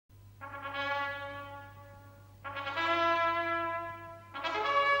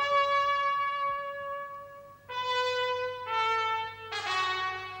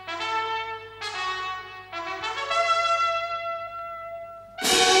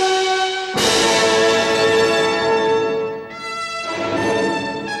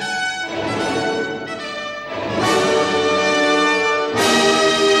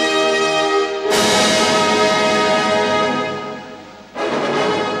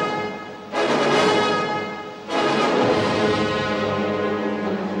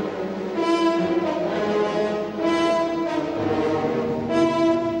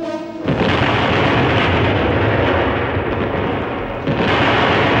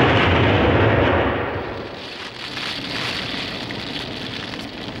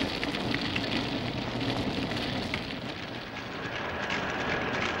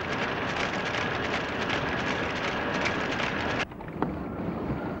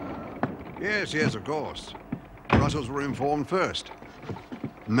Yes, yes, of course. Brussels were informed first.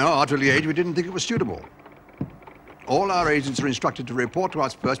 No, after Liège, we didn't think it was suitable. All our agents are instructed to report to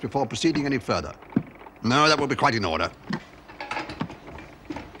us first before proceeding any further. No, that will be quite in order.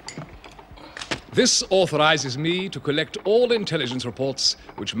 This authorizes me to collect all intelligence reports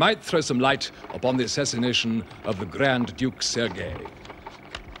which might throw some light upon the assassination of the Grand Duke Sergei.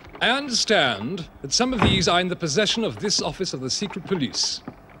 I understand that some of these are in the possession of this office of the secret police.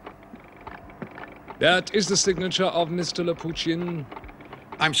 That is the signature of Mr. Lapuchin.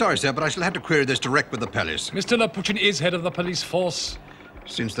 I'm sorry, sir, but I shall have to query this direct with the palace. Mr. Lapuchin is head of the police force.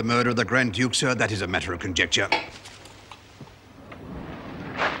 Since the murder of the Grand Duke, sir, that is a matter of conjecture.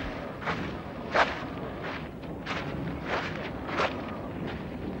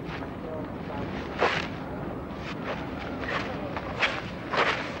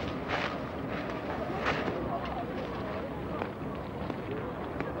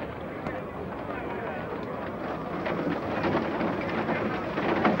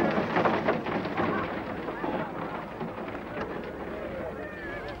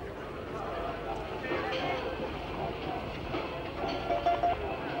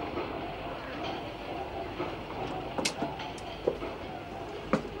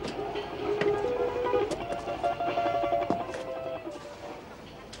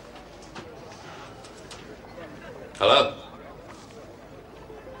 Hello?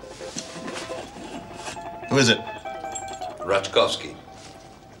 Who is it? Rachkovsky.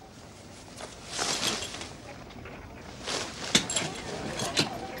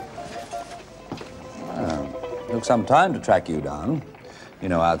 Took some time to track you down. You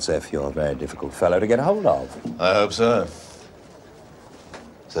know, Altsef, you're a very difficult fellow to get hold of. I hope so.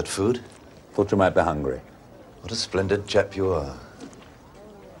 Is that food? Thought you might be hungry. What a splendid chap you are.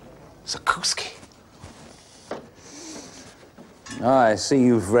 Rachkovsky. I see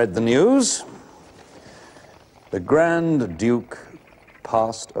you've read the news. The Grand Duke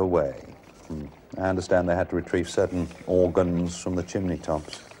passed away. I understand they had to retrieve certain organs from the chimney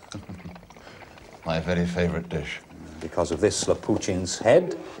tops. My very favorite dish. Because of this, Lapuchin's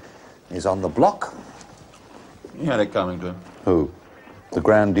head is on the block. You had it coming to him. Who? The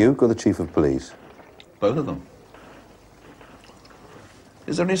Grand Duke or the Chief of Police? Both of them.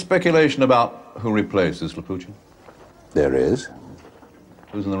 Is there any speculation about who replaces Lapuchin? There is.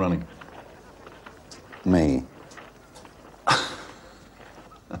 Who's in the running? Me.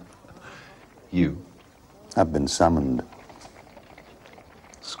 You? I've been summoned.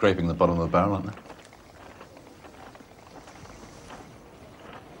 Scraping the bottom of the barrel, aren't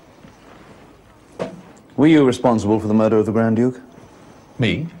they? Were you responsible for the murder of the Grand Duke?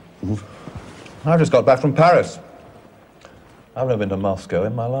 Me? I just got back from Paris. I've never been to Moscow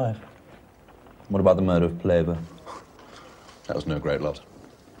in my life. What about the murder of Pleva? That was no great lot.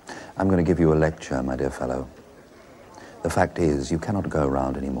 I'm going to give you a lecture, my dear fellow. The fact is, you cannot go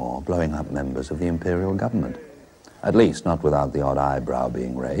around anymore blowing up members of the imperial government. At least, not without the odd eyebrow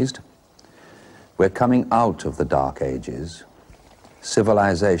being raised. We're coming out of the Dark Ages.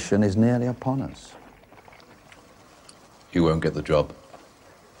 Civilization is nearly upon us. You won't get the job.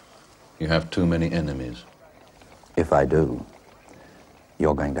 You have too many enemies. If I do,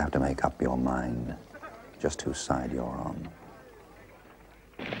 you're going to have to make up your mind just whose side you're on.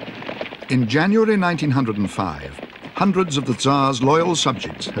 In January 1905, hundreds of the Tsar's loyal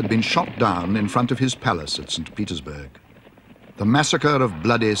subjects had been shot down in front of his palace at St. Petersburg. The massacre of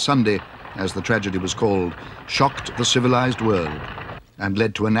Bloody Sunday, as the tragedy was called, shocked the civilized world and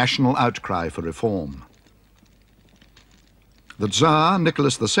led to a national outcry for reform. The Tsar,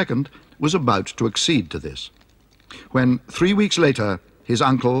 Nicholas II, was about to accede to this, when 3 weeks later, his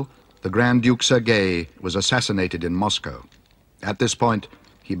uncle, the Grand Duke Sergei, was assassinated in Moscow. At this point,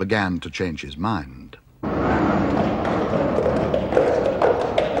 he began to change his mind.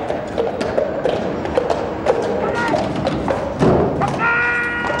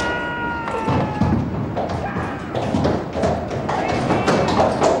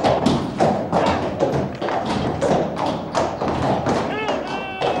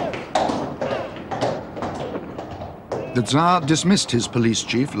 The Tsar dismissed his police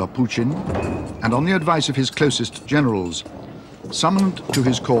chief, Lapuchin, and on the advice of his closest generals, summoned to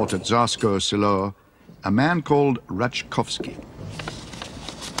his court at Tsarskoye Selo a man called Rachkovsky.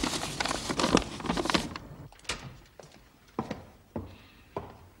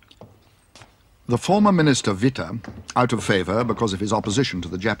 The former minister Witte, out of favor because of his opposition to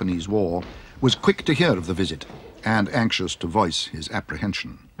the Japanese war, was quick to hear of the visit and anxious to voice his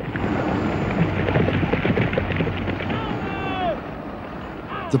apprehension.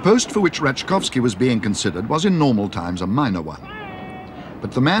 The post for which Rachkovsky was being considered was in normal times a minor one.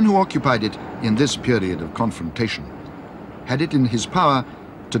 But the man who occupied it in this period of confrontation had it in his power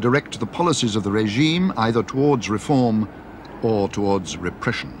to direct the policies of the regime either towards reform or towards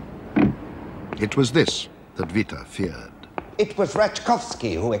repression. It was this that Witte feared. It was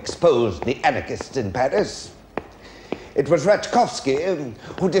Rachkovsky who exposed the anarchists in Paris. It was Rachkovsky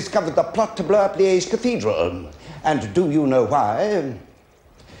who discovered the plot to blow up Liège Cathedral. And do you know why?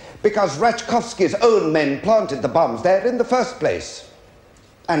 Because Rachkovsky's own men planted the bombs there in the first place.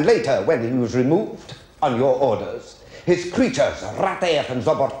 And later, when he was removed, on your orders, his creatures, Ratev and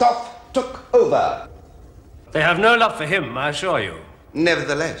Zobortov, took over. They have no love for him, I assure you.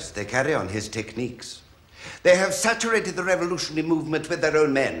 Nevertheless, they carry on his techniques. They have saturated the revolutionary movement with their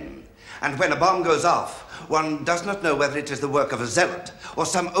own men. And when a bomb goes off, one does not know whether it is the work of a zealot or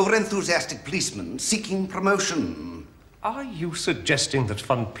some overenthusiastic policeman seeking promotion. Are you suggesting that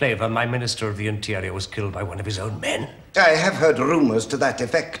Von Pleva, my Minister of the Interior, was killed by one of his own men? I have heard rumors to that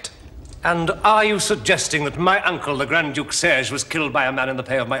effect. And are you suggesting that my uncle, the Grand Duke Sergei, was killed by a man in the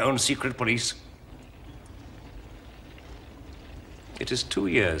pay of my own secret police? It is 2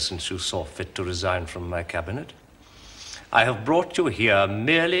 years since you saw fit to resign from my cabinet. I have brought you here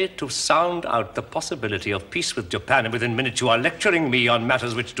merely to sound out the possibility of peace with Japan, and within minutes you are lecturing me on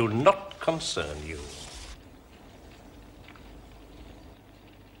matters which do not concern you.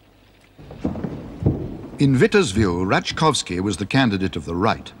 In Witte's view, Rachkovsky was the candidate of the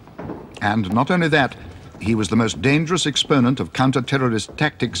right. And not only that, he was the most dangerous exponent of counter-terrorist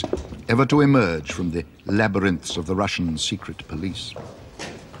tactics ever to emerge from the labyrinths of the Russian secret police.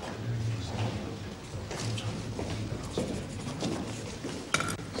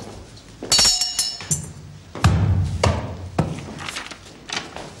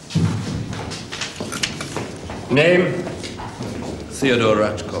 Name? Theodore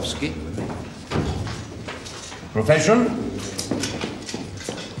Rachkovsky. Profession?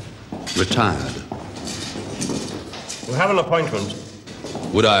 Retired. You have an appointment.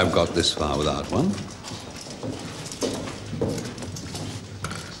 Would I have got this far without one?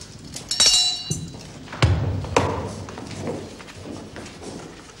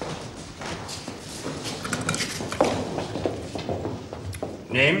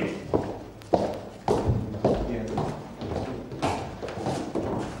 Name?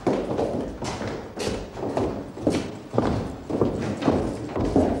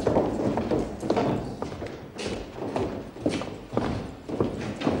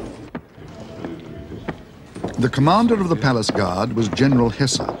 The commander of the palace guard was General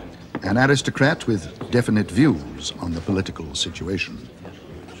Hesse, an aristocrat with definite views on the political situation.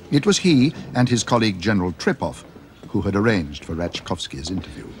 It was he and his colleague General Trepov who had arranged for Rachkovsky's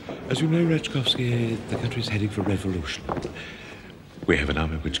interview. As you know, Rachkovsky, the country is heading for revolution. We have an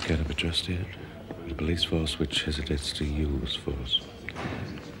army which cannot be trusted, a police force which hesitates to use force.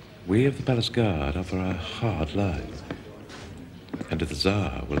 We of the palace guard offer a hard line, and if the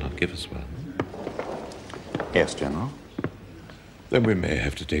Tsar will not give us one, Yes, General. then we may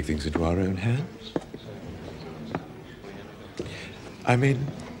have to take things into our own hands. I mean,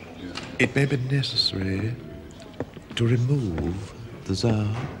 it may be necessary to remove the Tsar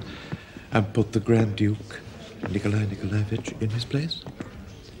and put the Grand Duke Nikolai Nikolaevich in his place.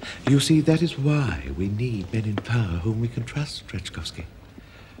 You see, that is why we need men in power whom we can trust, Rachkovsky.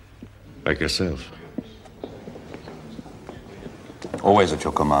 Like yourself. Always at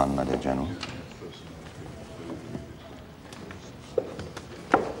your command, my dear General.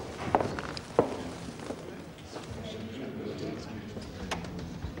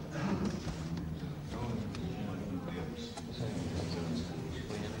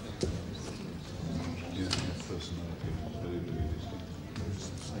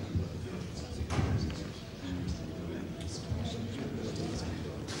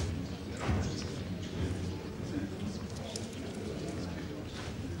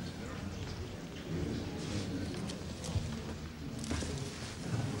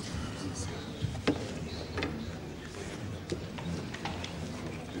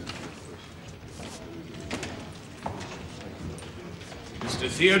 Mr.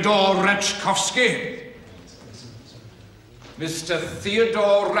 Theodore Rachkovsky. Mr.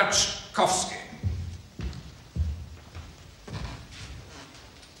 Theodore Rachkovsky.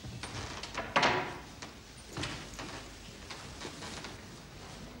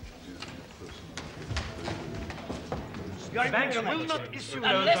 Your banks will not issue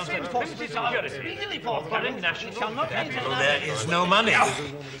loans unless reinforcements are really forthcoming. National shall not enter. There is no money.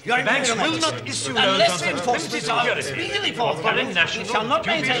 The banks will not issue loans unless reinforcements are speedily forthcoming. We shall not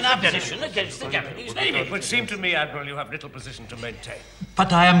maintain our position against the Japanese Navy. It would seem to me, Admiral, you have little position to maintain.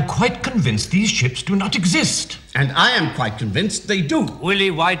 But I am quite convinced these ships do not exist. And I am quite convinced they do.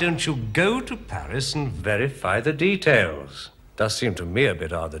 Willie, why don't you go to Paris and verify the details? Does seem to me a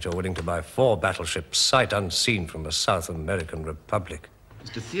bit odd that you're willing to buy 4 battleships sight unseen from a South American republic.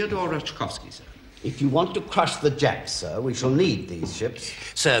 Mr. Theodore Rachkovsky, sir. If you want to crush the Japs, sir, we shall need these ships.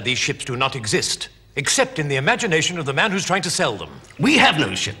 Sir, these ships do not exist, except in the imagination of the man who's trying to sell them. We have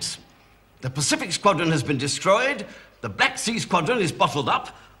no ships. The Pacific Squadron has been destroyed, the Black Sea Squadron is bottled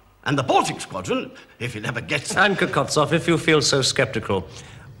up, and the Baltic Squadron, if it ever gets... And Kokotsov, if you feel so skeptical,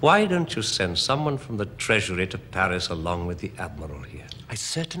 why don't you send someone from the Treasury to Paris along with the Admiral here? I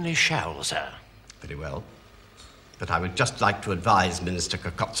certainly shall, sir. Very well. But I would just like to advise Minister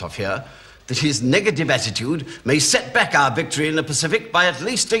Kokotsov here that his negative attitude may set back our victory in the Pacific by at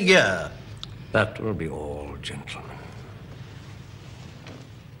least a year. That will be all, gentlemen.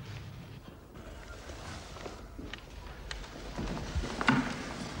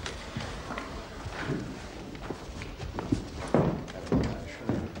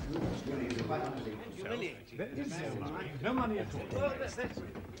 No money at all.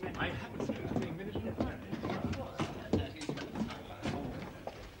 I haven't been Minister of Finance.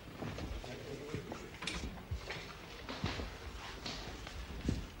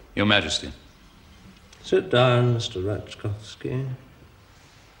 Your Majesty. Sit down, Mr. Rachkovsky.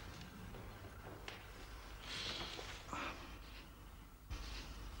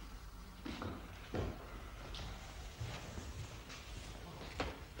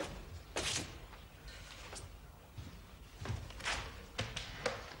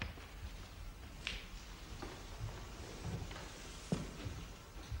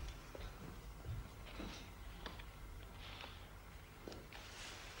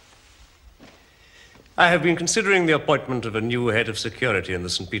 I have been considering the appointment of a new head of security in the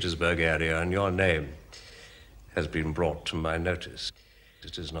St. Petersburg area, and your name has been brought to my notice.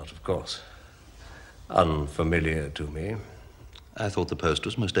 It is not, of course, unfamiliar to me. I thought the post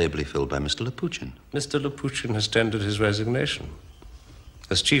was most ably filled by Mr. Lapuchin. Mr. Lapuchin has tendered his resignation.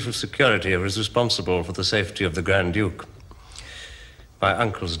 As chief of security, he was responsible for the safety of the Grand Duke. My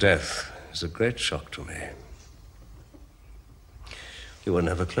uncle's death is a great shock to me. You were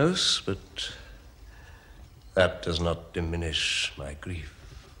never close, but that does not diminish my grief.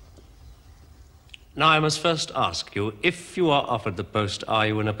 Now, I must first ask you, if you are offered the post, are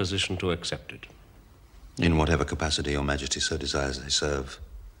you in a position to accept it? In whatever capacity your Majesty so desires I serve,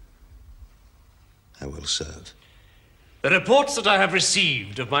 I will serve. The reports that I have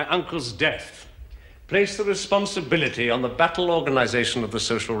received of my uncle's death place the responsibility on the battle organization of the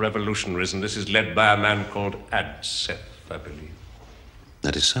social revolutionaries, and this is led by a man called Adsef, I believe.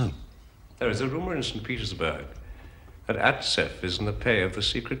 That is so. There is a rumor in St. Petersburg that Adsef is in the pay of the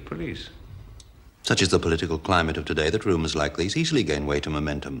secret police. Such is the political climate of today that rumors like these easily gain weight and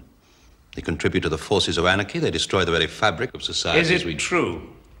momentum. They contribute to the forces of anarchy. They destroy the very fabric of society. Is it true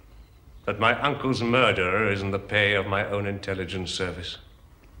that my uncle's murderer is in the pay of my own intelligence service?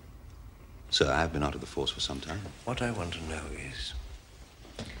 Sir, I have been out of the force for some time. What I want to know is,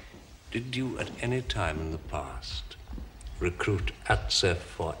 did you at any time in the past recruit Atsef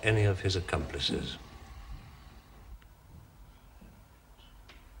for any of his accomplices?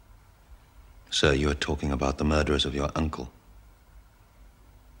 Sir, you are talking about the murderers of your uncle.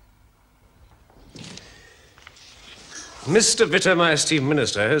 Mr. Witte, my esteemed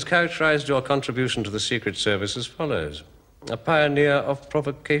minister, has characterized your contribution to the Secret Service as follows: a pioneer of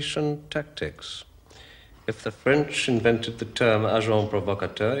provocation tactics. If the French invented the term agent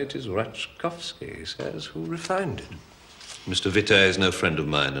provocateur, it is Rachkovsky, he says, who refined it. Mr. Witte is no friend of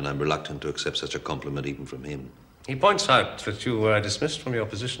mine, and I'm reluctant to accept such a compliment even from him. He points out that you were dismissed from your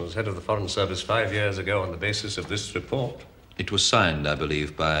position as head of the Foreign Service 5 years ago on the basis of this report. It was signed, I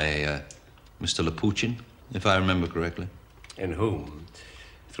believe, by Mr. Lapuchin, if I remember correctly. In whom,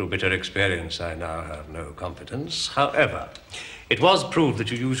 through bitter experience, I now have no confidence. However, it was proved that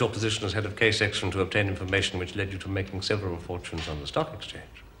you used your position as head of K-section to obtain information which led you to making several fortunes on the stock exchange.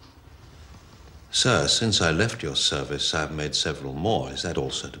 Sir, since I left your service, I've made several more. Is that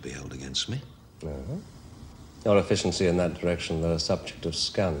also to be held against me? No. Your efficiency in that direction, though a subject of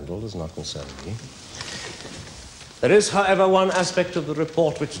scandal, does not concern me. There is, however, one aspect of the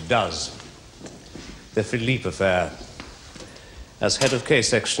report which does. The Philippe affair. As head of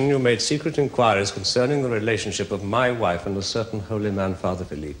K-section, you made secret inquiries concerning the relationship of my wife and a certain holy man, Father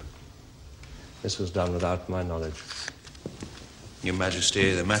Philippe. This was done without my knowledge. Your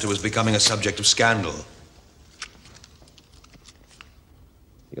Majesty, the matter was becoming a subject of scandal.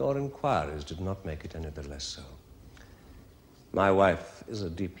 Your inquiries did not make it any the less so. My wife is a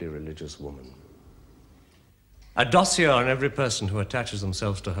deeply religious woman. A dossier on every person who attaches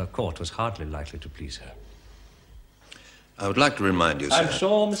themselves to her court was hardly likely to please her. I would like to remind you, sir. I'm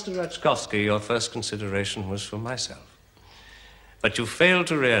sure, Mr. Rachkovsky, your first consideration was for myself. But you failed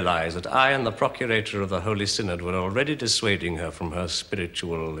to realize that I and the procurator of the Holy Synod were already dissuading her from her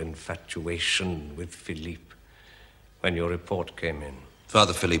spiritual infatuation with Philippe when your report came in.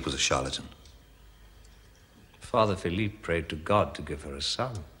 Father Philippe was a charlatan. Father Philippe prayed to God to give her a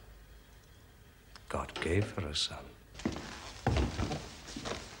son. God gave her a son.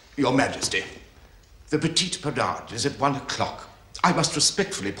 Your Majesty, the petite parade is at 1 o'clock. I must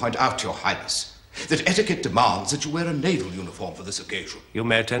respectfully point out to Your Highness that etiquette demands that you wear a naval uniform for this occasion. You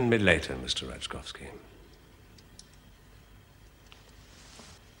may attend me later, Mr. Rachkovsky.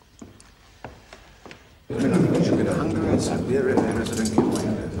 Hungary and Siberia, President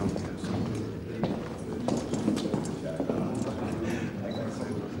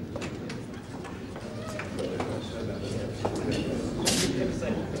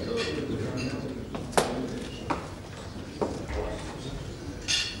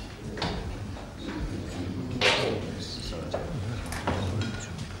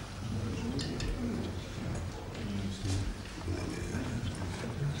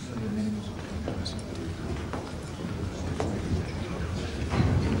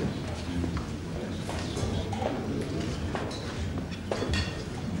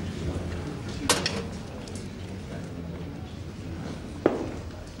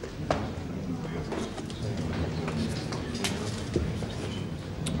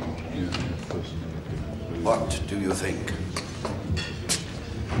What do you think?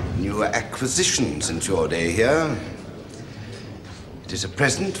 New acquisition since your day here. It is a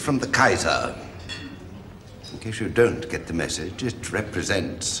present from the Kaiser. In case you don't get the message, it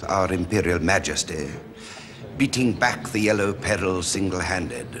represents our Imperial Majesty beating back the Yellow Peril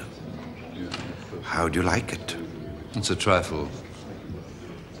single-handed. How do you like it? It's a trifle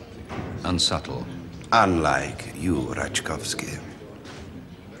unsubtle. Unlike you, Rachkovsky.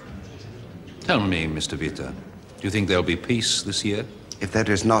 Tell me, Mr. Witte, do you think there'll be peace this year? If there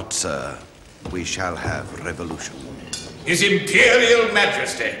is not, sir, we shall have revolution. His Imperial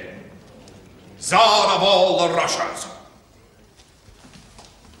Majesty, Tsar of all the Russias.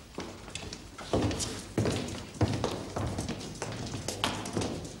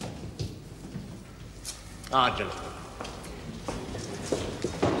 Gentlemen.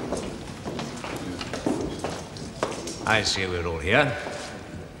 I see we're all here.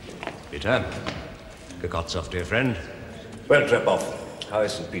 Peter, Kokotsov, dear friend. Well, Trepov. How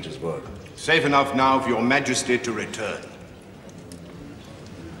is St. Petersburg? Safe enough now for Your Majesty to return.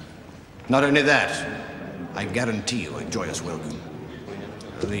 Not only that, I guarantee you a joyous welcome.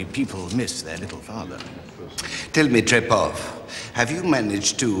 The people miss their little father. Tell me, Trepov, have you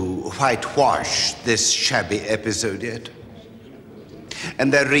managed to whitewash this shabby episode yet?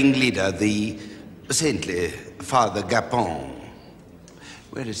 And their ringleader, the saintly Father Gapon,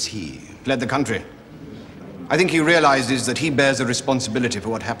 where is he? Fled the country. I think he realizes that he bears a responsibility for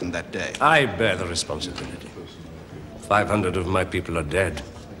what happened that day. I bear the responsibility. 500 of my people are dead,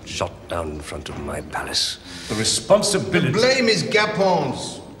 shot down in front of my palace. The responsibility... The blame is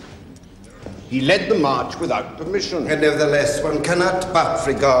Gapon's. He led the march without permission. And nevertheless, one cannot but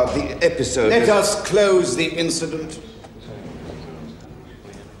regard the episode... Let us close the incident.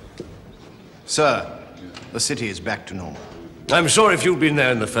 Sir, the city is back to normal. I'm sure if you'd been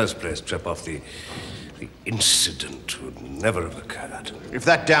there in the first place, Trepov, the incident would never have occurred. If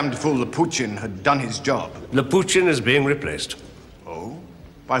that damned fool Lapuchin had done his job... Lapuchin is being replaced. Oh?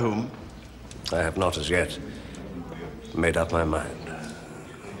 By whom? I have not as yet made up my mind.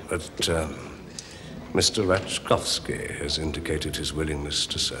 But Mr. Rachkovsky has indicated his willingness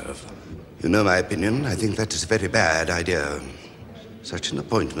to serve. You know my opinion. I think that is a very bad idea. Such an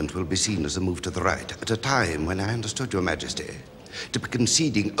appointment will be seen as a move to the right, at a time when I understood Your Majesty to be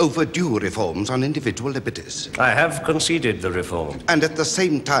conceding overdue reforms on individual liberties. I have conceded the reform. And at the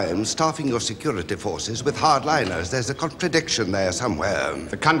same time, staffing your security forces with hardliners. There's a contradiction there somewhere.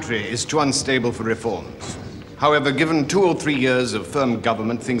 The country is too unstable for reforms. However, given 2 or 3 years of firm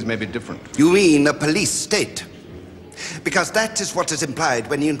government, things may be different. You mean a police state? Because that is what is implied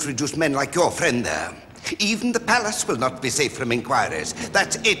when you introduce men like your friend there. Even the palace will not be safe from inquiries.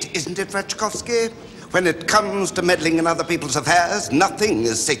 That's it, isn't it, Rachkovsky? When it comes to meddling in other people's affairs, nothing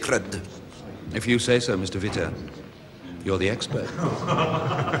is sacred. If you say so, Mr. Witte, you're the expert.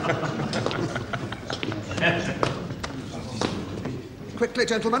 Quickly,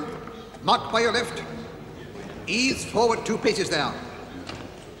 gentlemen. Mark by your left. Ease forward 2 paces there.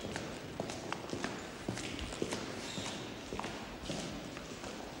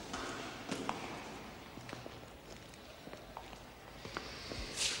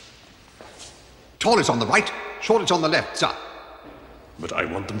 Tallest on the right, shortest on the left, sir. But I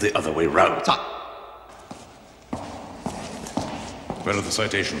want them the other way round. Sir. Where are the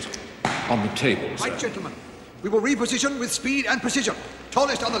citations? On the table, sir. Right, gentlemen. We will reposition with speed and precision.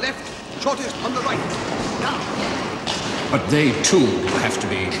 Tallest on the left, shortest on the right. Now. But they, too, have to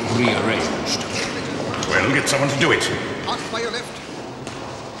be rearranged. Well, get someone to do it. Pass by your left.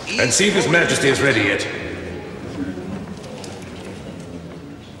 And see if His Majesty is ready yet.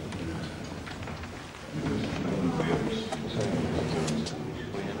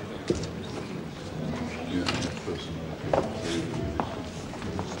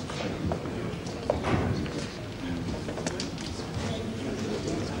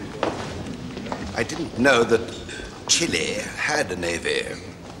 I didn't know that Chile had a navy.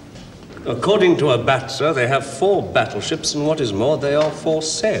 According to a bat, sir, they have 4 battleships, and what is more, they are for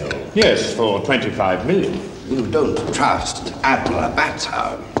sale. Yes, for 25 million. You don't trust Admiral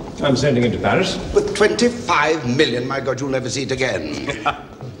Abattoir. I'm sending him to Paris. With 25 million, my God, you'll never see it again.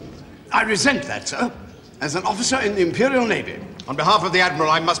 I resent that, sir. As an officer in the Imperial Navy, on behalf of the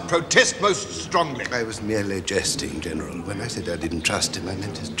Admiral, I must protest most strongly. I was merely jesting, General. When I said I didn't trust him, I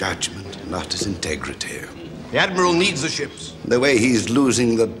meant his judgment, not his integrity. The Admiral needs the ships. The way he's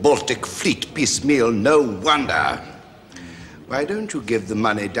losing the Baltic Fleet piecemeal, no wonder. Why don't you give the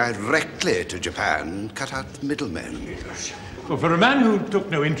money directly to Japan and cut out the middlemen? Well, for a man who took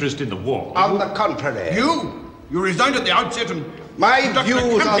no interest in the war... On the contrary. You resigned at the outset and... My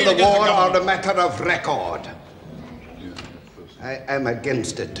views on the war are a matter of record. I am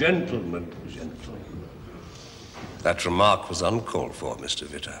against it. Gentlemen, gentlemen. That remark was uncalled for, Mr.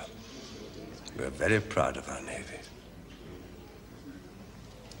 Witte. We are very proud of our Navy.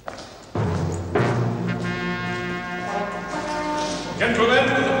 Gentlemen,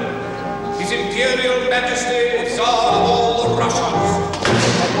 His Imperial Majesty, Tsar of all the Russians.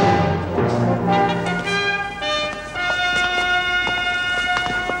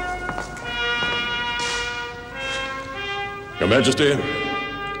 Your Majesty,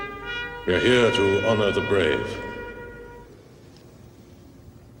 we are here to honor the brave.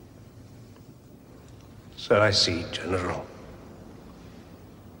 So I see, General.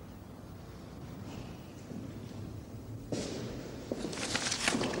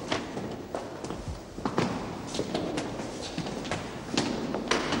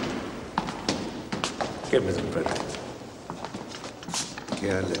 Give me the bread.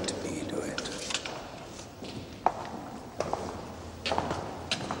 Here, let me do it.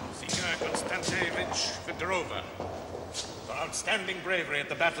 Senior Konstantinovich Fedorova, for outstanding bravery at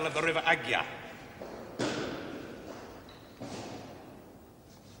the Battle of the River Agya.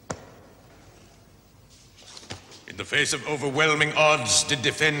 In the face of overwhelming odds, did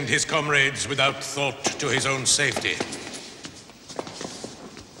defend his comrades without thought to his own safety.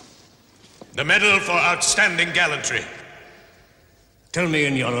 The Medal for Outstanding Gallantry. Tell me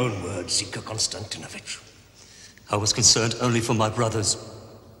in your own words, Sika Konstantinovich. I was concerned only for my brothers.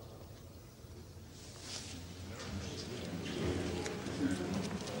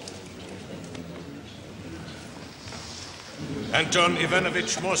 Anton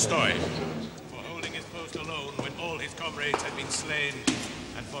Ivanovich Mostoy, for holding his post alone when all his comrades had been slain,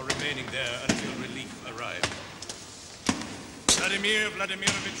 and for remaining there until relief arrived. Vladimir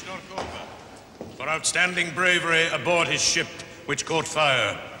Vladimirovich Norkova, for outstanding bravery aboard his ship, which caught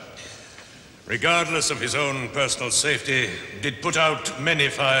fire. Regardless of his own personal safety, did put out many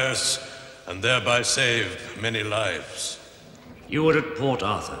fires, and thereby saved many lives. You were at Port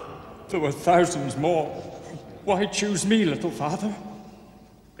Arthur. There were thousands more. Why choose me, little father?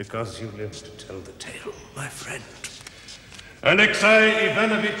 Because you lived to tell the tale, my friend. Alexei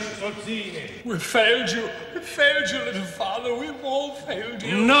Ivanovich Solzhenitsyn. We failed you. We failed you, little father. We've all failed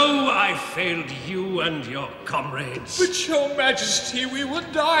you. No, I failed you and your comrades. But, Your Majesty, we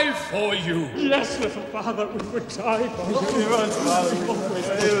would die for you. Yes, little father, we would die for you. Yes, father, we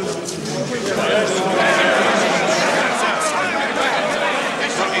failed.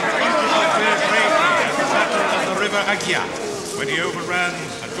 Battle of the River Agya, when he overran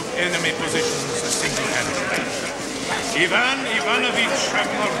and took enemy positions single-handedly. Ivan Ivanovich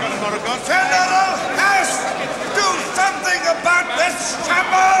Rachkovsky. General Hess! Do something about this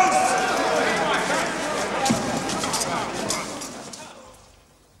shambles!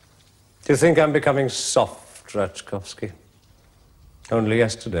 Do you think I'm becoming soft, Rachkovsky? Only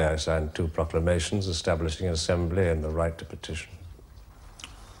yesterday I signed 2 proclamations establishing an assembly and the right to petition.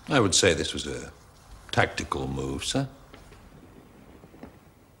 I would say this was a tactical move, sir.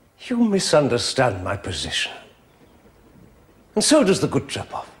 You misunderstand my position. And so does the good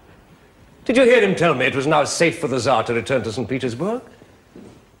Trepov. Did you hear him tell me it was now safe for the Tsar to return to St. Petersburg?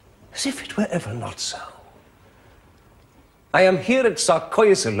 As if it were ever not so. I am here at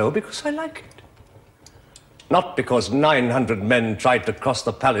Tsarskoye because I like it. Not because 900 men tried to cross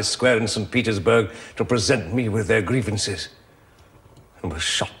the palace square in St. Petersburg to present me with their grievances and were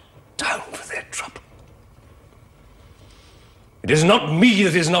shot down for their trouble. It is not me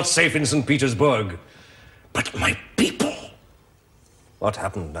that is not safe in St. Petersburg, but my people. What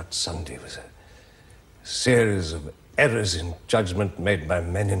happened that Sunday was a series of errors in judgment made by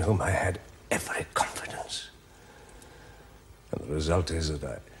men in whom I had every confidence. And the result is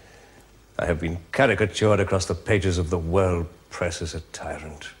that I have been caricatured across the pages of the world press as a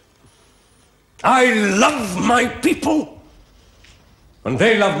tyrant. I love my people! And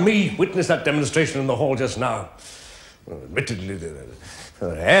they love me. Witness that demonstration in the hall just now. Admittedly, there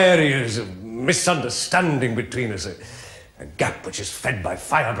are areas of misunderstanding between us, a gap which is fed by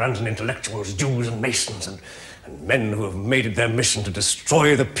firebrands and intellectuals, Jews and Masons, and men who have made it their mission to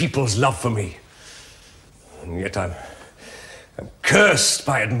destroy the people's love for me. And yet I'm cursed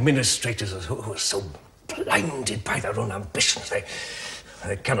by administrators who are so blinded by their own ambitions.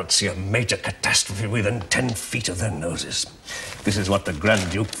 They cannot see a major catastrophe within 10 feet of their noses. This is what the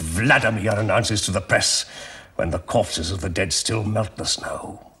Grand Duke Vladimir announces to the press when the corpses of the dead still melt the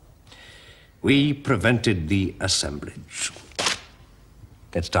snow. We prevented the assemblage.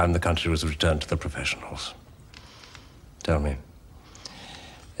 It's time the country was returned to the professionals. Tell me,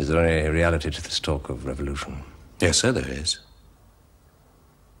 is there any reality to this talk of revolution? Yes, sir, there is.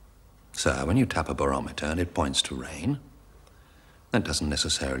 Sir, when you tap a barometer and it points to rain, that doesn't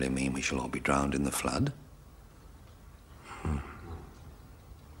necessarily mean we shall all be drowned in the flood.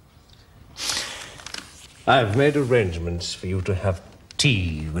 I've made arrangements for you to have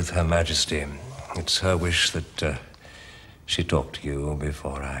tea with Her Majesty. It's her wish that she talk to you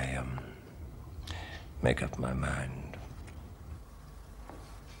before I make up my mind.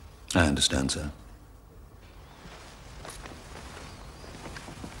 I understand, sir.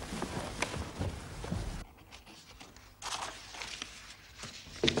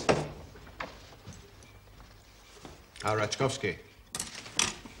 Rachkovsky.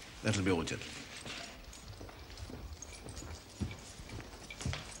 That'll be ordered.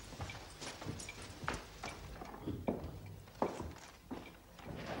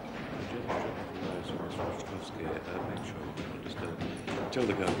 Tell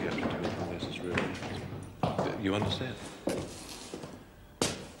the guard we have to do it unless it's really. You understand?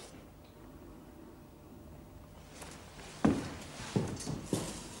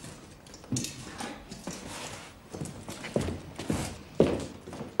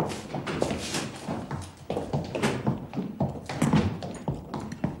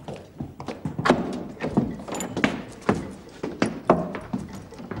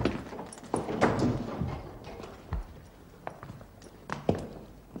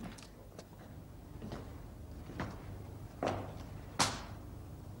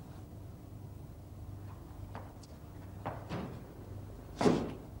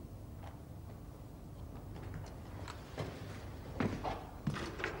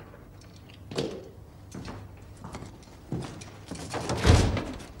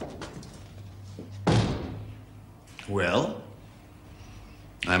 Well,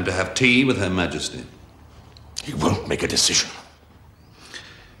 I'm to have tea with Her Majesty. He won't make a decision.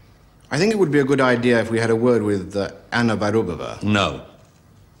 I think it would be a good idea if we had a word with Anna Varubova. No.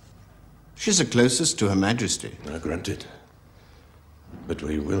 She's the closest to Her Majesty. Granted. But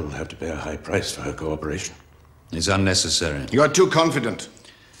we will have to pay a high price for her cooperation. It's unnecessary. You are too confident.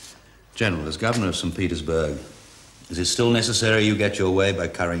 General, as governor of St. Petersburg, is it still necessary you get your way by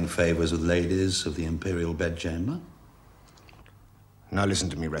currying favors with ladies of the imperial bedchamber? Now listen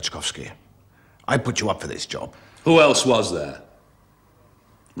to me, Rachkovsky. I put you up for this job. Who else was there?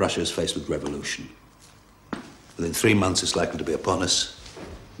 Russia is faced with revolution. Within 3 months, it's likely to be upon us.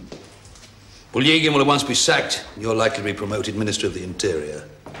 Bulyagin will at once be sacked. You're likely to be promoted Minister of the Interior.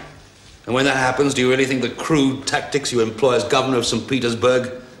 And when that happens, do you really think the crude tactics you employ as governor of St.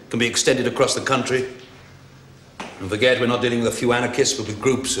 Petersburg can be extended across the country? And forget, we're not dealing with a few anarchists, but with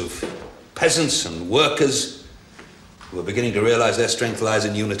groups of peasants and workers who are beginning to realize their strength lies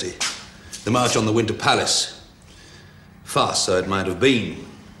in unity. The march on the Winter Palace, fast though it might have been,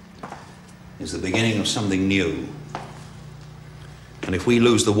 is the beginning of something new. And if we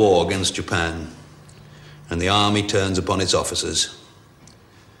lose the war against Japan and the army turns upon its officers,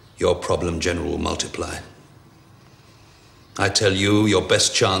 your problem, General, will multiply. I tell you, your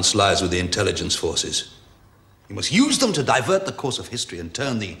best chance lies with the intelligence forces. You must use them to divert the course of history and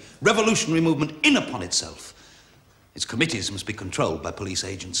turn the revolutionary movement in upon itself. Its committees must be controlled by police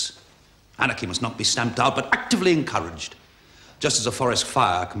agents. Anarchy must not be stamped out, but actively encouraged. Just as a forest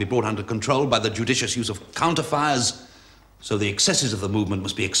fire can be brought under control by the judicious use of counterfires, so the excesses of the movement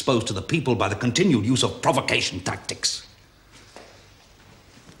must be exposed to the people by the continued use of provocation tactics.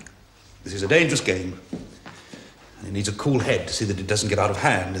 This is a dangerous game, and it needs a cool head to see that it doesn't get out of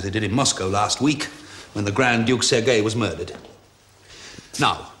hand as it did in Moscow last week when the Grand Duke Sergei was murdered.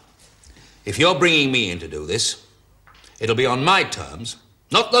 Now, if you're bringing me in to do this, it'll be on my terms,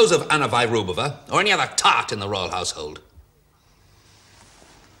 not those of Anna Vairubova or any other tart in the royal household.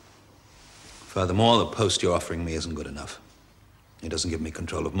 Furthermore, the post you're offering me isn't good enough. It doesn't give me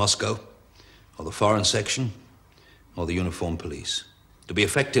control of Moscow, or the foreign section, or the uniformed police. To be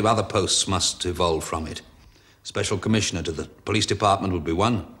effective, other posts must evolve from it. Special commissioner to the police department would be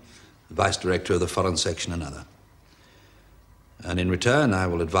one, the vice director of the foreign section another. And in return, I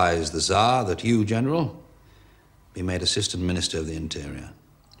will advise the Tsar that you, General, be made assistant minister of the interior.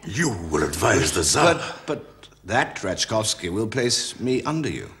 You will advise the Tsar? But that, Rachkovsky, will place me under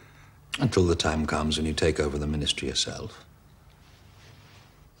you. Until the time comes when you take over the ministry yourself.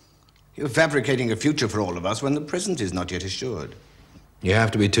 You're fabricating a future for all of us when the present is not yet assured. You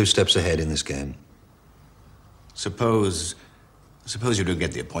have to be 2 steps ahead in this game. Suppose you don't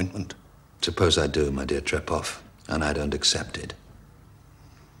get the appointment. Suppose I do, my dear Trepov, and I don't accept it.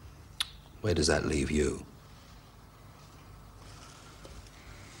 Where does that leave you?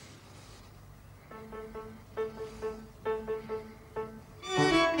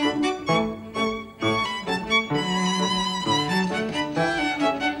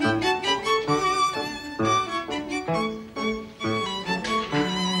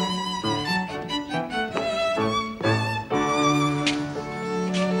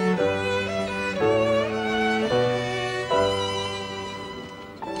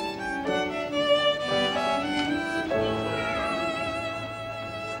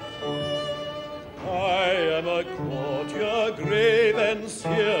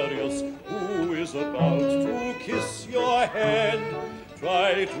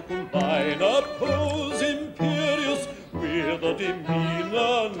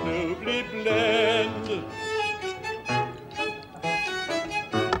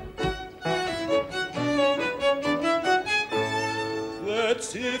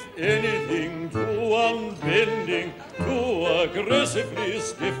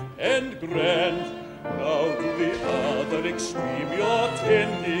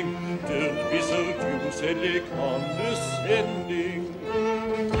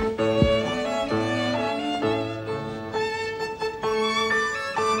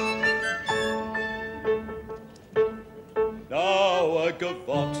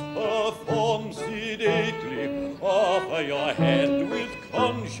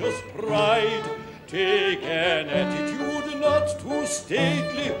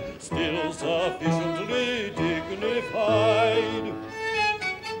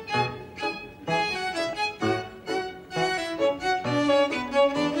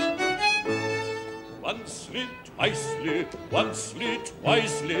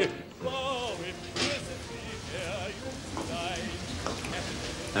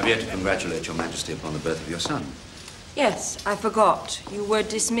 I've yet to congratulate Your Majesty upon the birth of your son. Yes, I forgot. You were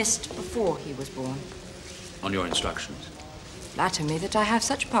dismissed before he was born. On your instructions. Flatter me that I have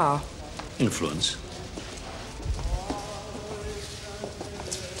such power. Influence.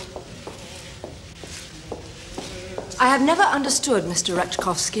 I have never understood, Mr.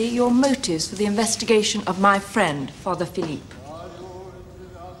 Rachkovsky, your motives for the investigation of my friend, Father Philippe.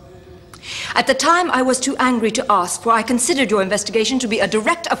 At the time, I was too angry to ask, for I considered your investigation to be a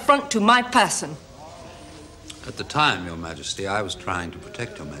direct affront to my person. At the time, Your Majesty, I was trying to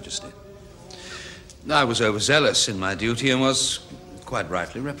protect Your Majesty. I was overzealous in my duty and was quite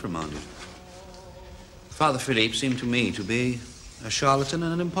rightly reprimanded. Father Philippe seemed to me to be a charlatan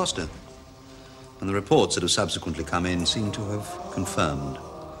and an impostor. And the reports that have subsequently come in seem to have confirmed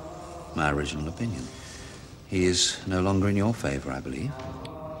my original opinion. He is no longer in your favor, I believe.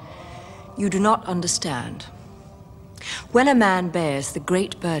 You do not understand. When a man bears the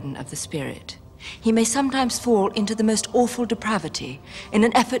great burden of the spirit, he may sometimes fall into the most awful depravity in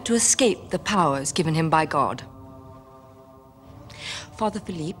an effort to escape the powers given him by God. Father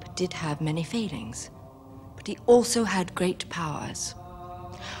Philippe did have many failings, but he also had great powers.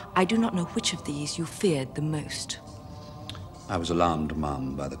 I do not know which of these you feared the most. I was alarmed,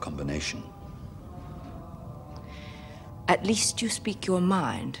 Ma'am, by the combination. At least you speak your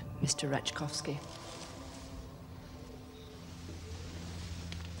mind, Mr. Rachkovsky.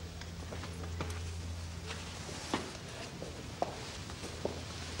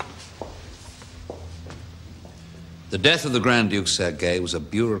 The death of the Grand Duke Sergei was a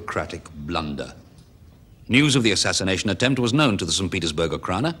bureaucratic blunder. News of the assassination attempt was known to the St. Petersburg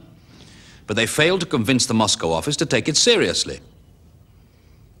Okrana, but they failed to convince the Moscow office to take it seriously.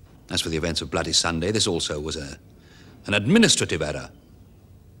 As for the events of Bloody Sunday, this also was an administrative error.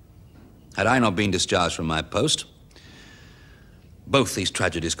 Had I not been discharged from my post, both these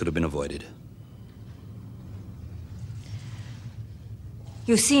tragedies could have been avoided.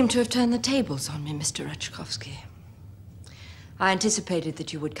 You seem to have turned the tables on me, Mr. Rachkovsky. I anticipated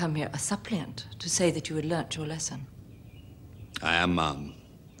that you would come here a suppliant to say that you had learnt your lesson. I am, ma'am.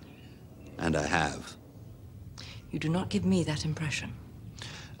 And I have. You do not give me that impression.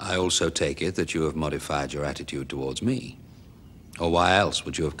 I also take it that you have modified your attitude towards me. Or why else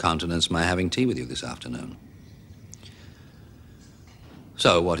would you have countenanced my having tea with you this afternoon?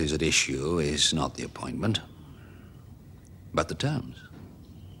 So what is at issue is not the appointment, but the terms.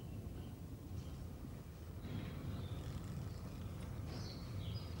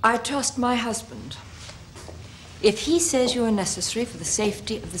 I trust my husband. If he says you are necessary for the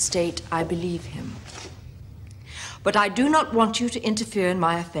safety of the state, I believe him. But I do not want you to interfere in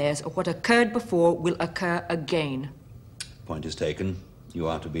my affairs, or what occurred before will occur again. Point is taken. You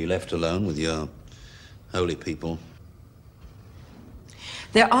are to be left alone with your holy people.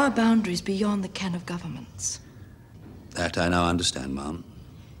 There are boundaries beyond the ken of governments. That I now understand, ma'am.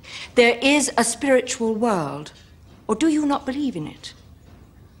 There is a spiritual world, or do you not believe in it?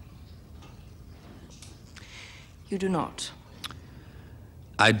 You do not.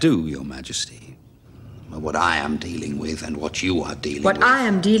 I do, Your Majesty. What I am dealing with and what you are dealing with. What I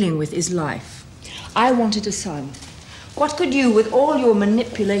am dealing with is life. I wanted a son. What could you, with all your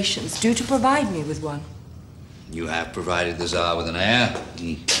manipulations, do to provide me with one? You have provided the Tsar with an heir.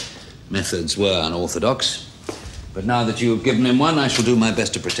 The methods were unorthodox. But now that you have given him one, I shall do my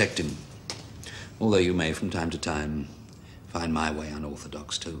best to protect him. Although you may, from time to time, find my way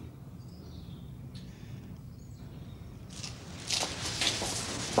unorthodox, too.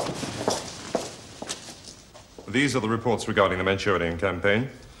 These are the reports regarding the Manchurian campaign.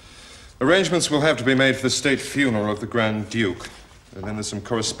 Arrangements will have to be made for the state funeral of the Grand Duke. And then there's some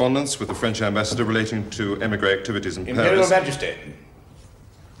correspondence with the French ambassador relating to emigre activities in Imperial Paris. Majesty.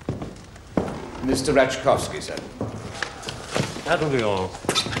 Mr. Rachkovsky, sir. Admiral.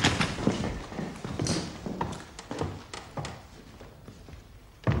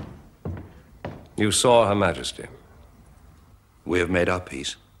 You saw Her Majesty. We have made our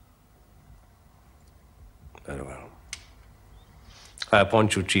peace. Very well. I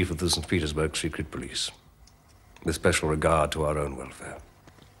appoint you Chief of the St. Petersburg Secret Police, with special regard to our own welfare.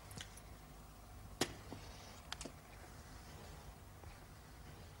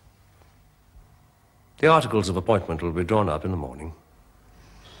 The articles of appointment will be drawn up in the morning.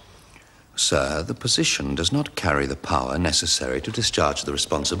 Sir, the position does not carry the power necessary to discharge the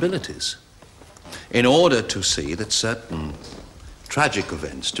responsibilities. In order to see that certain tragic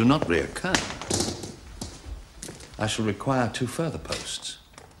events do not reoccur, I shall require 2 further posts.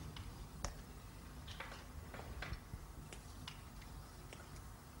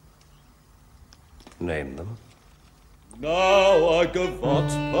 Name them. Now a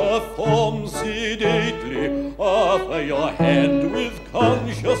gavotte perform sedately, offer your hand with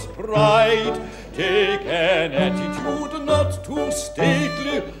conscious pride. Take an attitude not too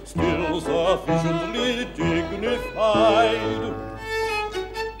stately, still sufficiently dignified.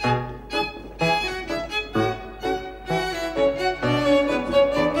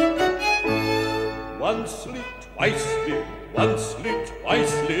 Oncely, twicely, oncely,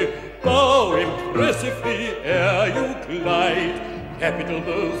 twicely, bow impressively ere you glide. Capital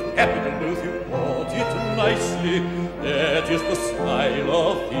move, you bought it nicely. That is the style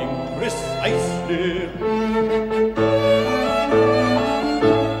of thing precisely.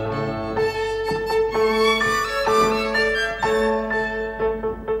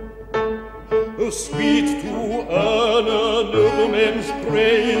 Oh, sweet to earn a nobleman's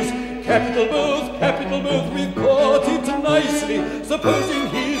praise. Capital move, we caught it nicely. Supposing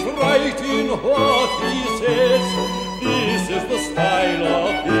he's right in what he says, this is the style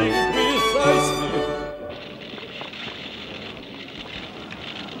of thing precisely.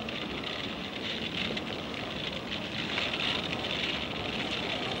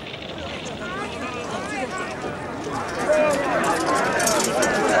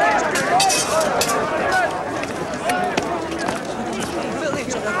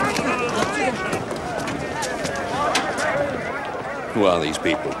 Who are these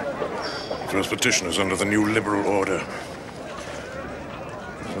people? First petitioners under the new liberal order.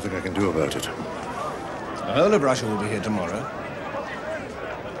 There's nothing I can do about it. The whole of Russia will be here tomorrow.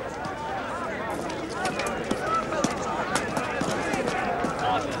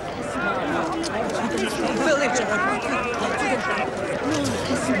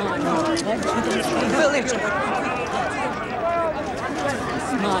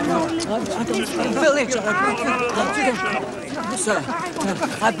 Village! Sir,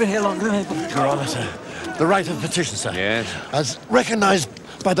 I've been here longer than able. Your Honor, sir. The right of petition, sir. Yes? As recognized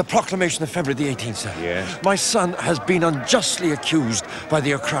by the proclamation of February the 18th, sir. Yes? My son has been unjustly accused by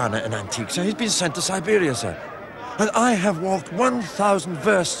the Ukraina and Antique, sir. He's been sent to Siberia, sir. And I have walked 1,000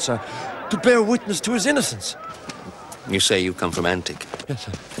 versts, sir, to bear witness to his innocence. You say you come from Antic? Yes,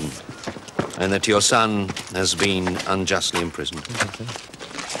 sir. And that your son has been unjustly imprisoned? Yes, sir.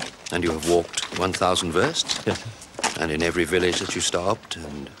 And you have walked 1,000 versts? Yes, sir. And in every village that you stopped,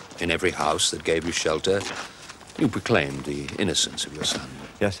 and in every house that gave you shelter, you proclaimed the innocence of your son?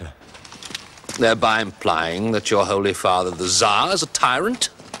 Yes, sir. Thereby implying that your Holy Father, the Tsar, is a tyrant?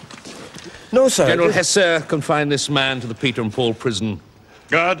 No, sir. General Hesse, confine this man to the Peter and Paul prison.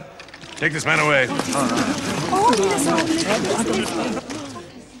 Guard, take this man away. Oh, yes.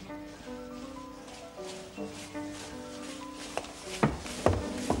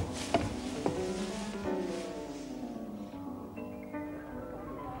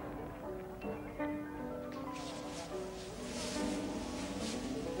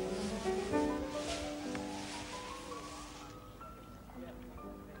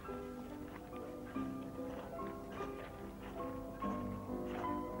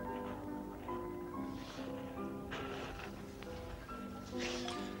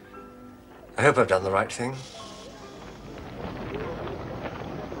 I hope I've done the right thing.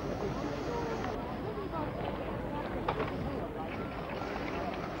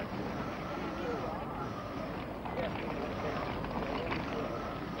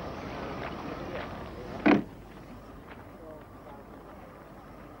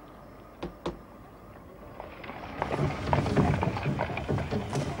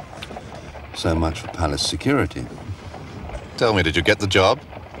 So much for palace security. Tell me, did you get the job?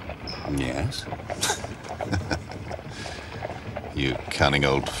 Yes. You cunning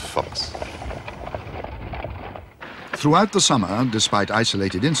old fox. Throughout the summer, despite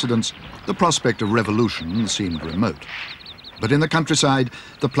isolated incidents, the prospect of revolution seemed remote. But in the countryside,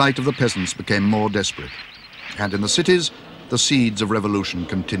 the plight of the peasants became more desperate. And in the cities, the seeds of revolution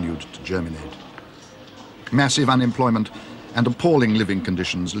continued to germinate. Massive unemployment and appalling living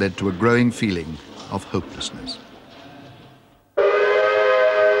conditions led to a growing feeling of hopelessness.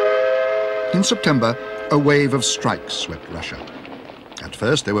 In September, a wave of strikes swept Russia. At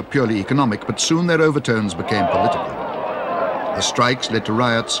first, they were purely economic, but soon their overtones became political. The strikes led to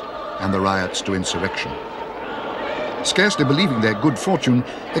riots, and the riots to insurrection. Scarcely believing their good fortune,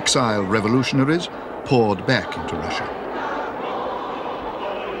 exiled revolutionaries poured back into Russia.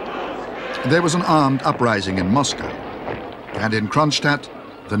 There was an armed uprising in Moscow, and in Kronstadt,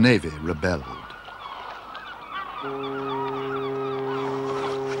 the navy rebelled.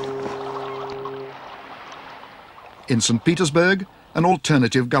 In St. Petersburg, an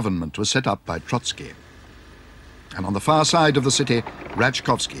alternative government was set up by Trotsky. And on the far side of the city,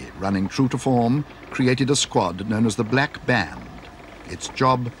 Rachkovsky, running true to form, created a squad known as the Black Band. Its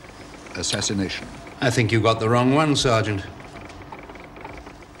job, assassination. I think you got the wrong one, Sergeant.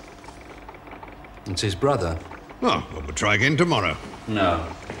 It's his brother. Oh, well, we'll try again tomorrow. No.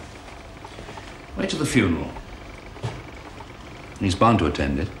 Wait till the funeral. He's bound to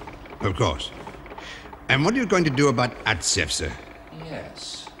attend it. Of course. And what are you going to do about Atsev, sir?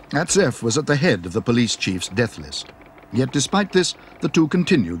 Yes. Atsev was at the head of the police chief's death list. Yet despite this, the two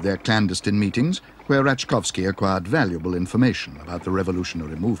continued their clandestine meetings, where Rachkovsky acquired valuable information about the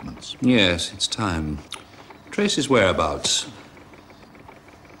revolutionary movements. Yes, it's time. Trace his whereabouts.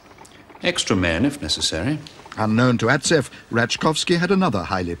 Extra men, if necessary. Unknown to Atsev, Rachkovsky had another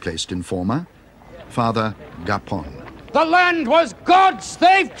highly placed informer, Father Gapon. The land was God's,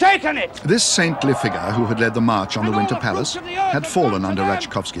 they've taken it! This saintly figure, who had led the march on the Winter Palace, had fallen under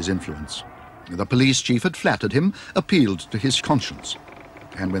Rachkovsky's influence. The police chief had flattered him, appealed to his conscience.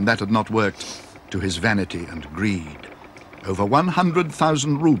 And when that had not worked, to his vanity and greed. Over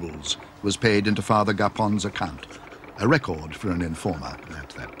 100,000 rubles was paid into Father Gapon's account, a record for an informer at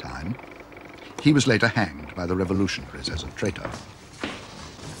that time. He was later hanged by the revolutionaries as a traitor.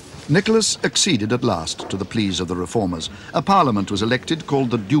 Nicholas acceded at last to the pleas of the reformers. A parliament was elected called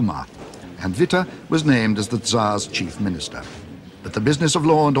the Duma, and Witte was named as the Tsar's chief minister. But the business of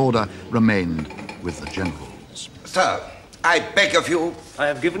law and order remained with the generals. Sir, I beg of you. I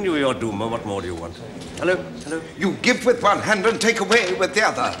have given you your Duma. What more do you want? Hello? Hello? You give with one hand and take away with the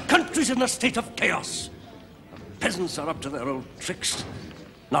other. Country's in a state of chaos. Peasants are up to their old tricks.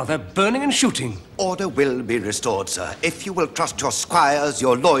 Now they're burning and shooting. Order will be restored, sir, if you will trust your squires,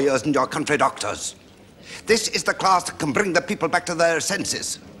 your lawyers, and your country doctors. This is the class that can bring the people back to their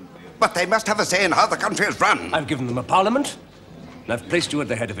senses. But they must have a say in how the country is run. I've given them a parliament, And I've placed you at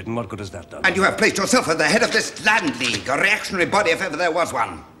the head of it, and what good has that done? And you have placed yourself at the head of this Land League, a reactionary body if ever there was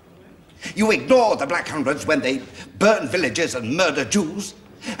one. You ignore the Black Hundreds when they burn villages and murder Jews,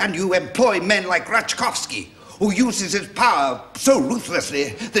 and you employ men like Rachkovsky, who uses his power so ruthlessly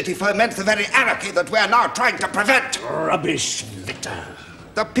that he foments the very anarchy that we are now trying to prevent. Rubbish, Witte.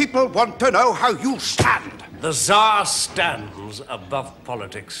 The people want to know how you stand. The Tsar stands above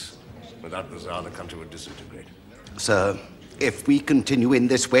politics. Without the Tsar, the country would disintegrate. Sir, if we continue in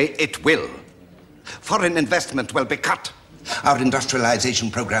this way, it will. Foreign investment will be cut. Our industrialization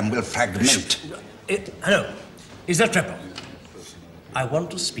program will fragment. Hello, is that Trepov? I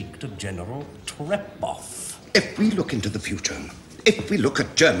want to speak to General Trepov. If we look into the future, if we look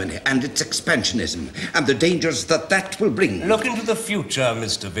at Germany and its expansionism and the dangers that that will bring... Look into the future,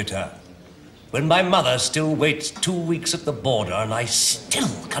 Mr. Witte. When my mother still waits 2 weeks at the border and I still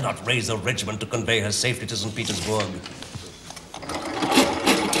cannot raise a regiment to convey her safely to St. Petersburg.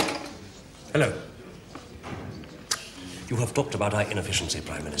 Hello. You have talked about our inefficiency,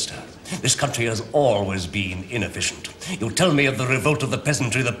 Prime Minister. This country has always been inefficient. You tell me of the revolt of the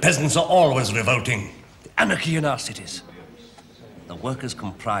peasantry. The peasants are always revolting. The anarchy in our cities. The workers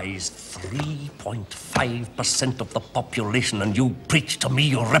comprise 3.5% of the population, and you preach to me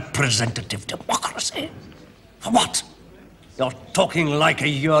your representative democracy? For what? You're talking like a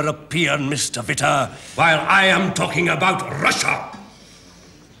European, Mr. Witte, while I am talking about Russia.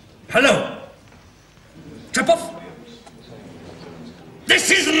 Hello? Trepov? This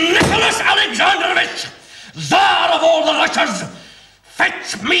is Nicholas Alexandrovich, Tsar of all the Russias.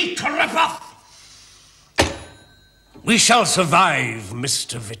 Fetch me Trepov. We shall survive,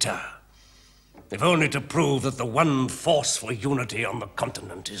 Mr. Witte, if only to prove that the one force for unity on the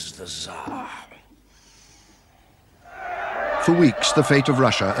continent is the Tsar. For weeks, the fate of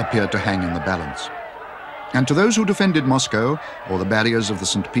Russia appeared to hang in the balance. And to those who defended Moscow or the barriers of the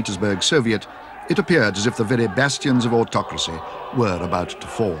St. Petersburg Soviet, it appeared as if the very bastions of autocracy were about to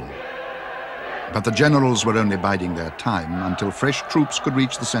fall. But the generals were only biding their time until fresh troops could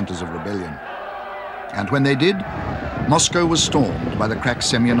reach the centers of rebellion. And when they did, Moscow was stormed by the crack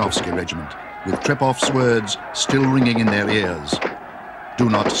Semyonovsky regiment, with Trepov's words still ringing in their ears. Do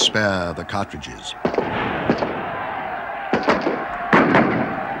not spare the cartridges.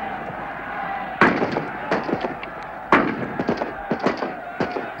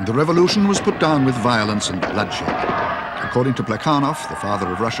 The revolution was put down with violence and bloodshed. According to Plekhanov, the father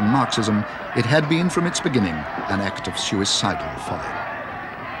of Russian Marxism, it had been from its beginning an act of suicidal folly.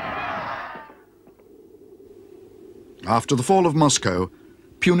 After the fall of Moscow,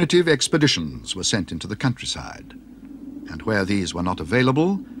 punitive expeditions were sent into the countryside. And where these were not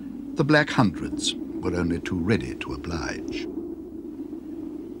available, the Black Hundreds were only too ready to oblige.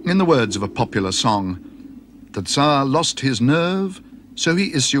 In the words of a popular song, the Tsar lost his nerve, so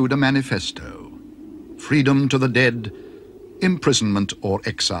he issued a manifesto. Freedom to the dead, imprisonment or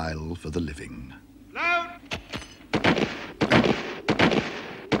exile for the living.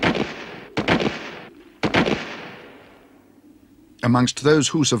 Amongst those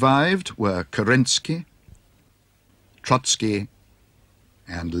who survived were Kerensky, Trotsky,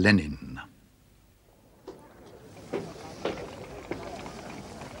 and Lenin.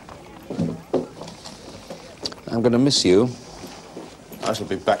 I'm going to miss you. I shall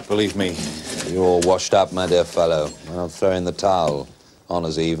be back, believe me. You're all washed up, my dear fellow. I'll throw in the towel.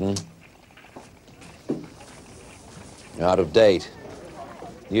 Honor's even. You're out of date.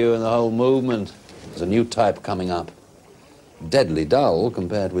 You and the whole movement. There's a new type coming up. Deadly dull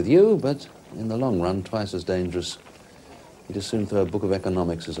compared with you, but in the long run, twice as dangerous. He'd as soon throw a book of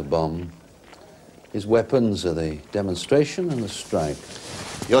economics as a bomb. His weapons are the demonstration and the strike.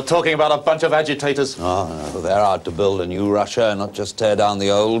 You're talking about a bunch of agitators. Oh, no, they're out to build a new Russia, not just tear down the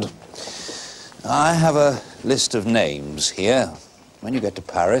old. I have a list of names here. When you get to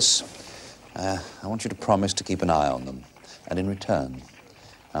Paris, I want you to promise to keep an eye on them. And in return,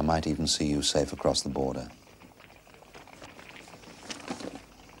 I might even see you safe across the border.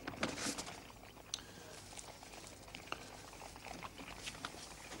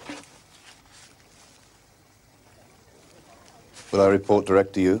 Will I report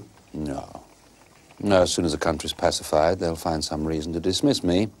direct to you? No. No, as soon as the country's pacified, they'll find some reason to dismiss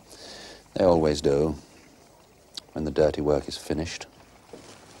me. They always do, when the dirty work is finished.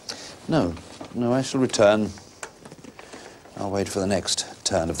 No, I shall return. I'll wait for the next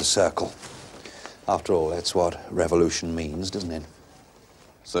turn of the circle. After all, that's what revolution means, doesn't it?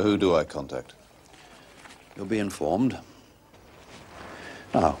 So who do I contact? You'll be informed.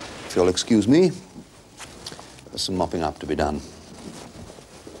 Now, if you'll excuse me, there's some mopping up to be done.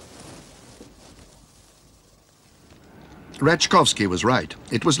 Rachkovsky was right.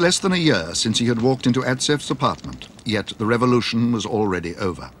 It was less than a year since he had walked into Adsev's apartment, yet the revolution was already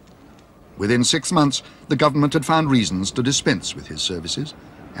over. Within 6 months, the government had found reasons to dispense with his services,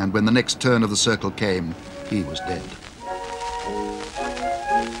 and when the next turn of the circle came, he was dead.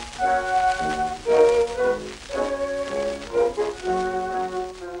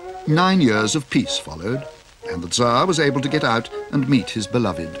 Nine years of peace followed, and the Tsar was able to get out and meet his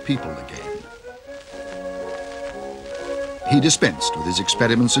beloved people again. He dispensed with his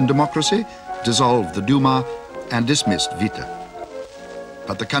experiments in democracy, dissolved the Duma, and dismissed Witte.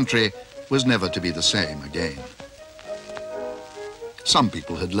 But the country was never to be the same again. Some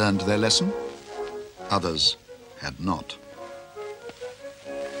people had learned their lesson, others had not.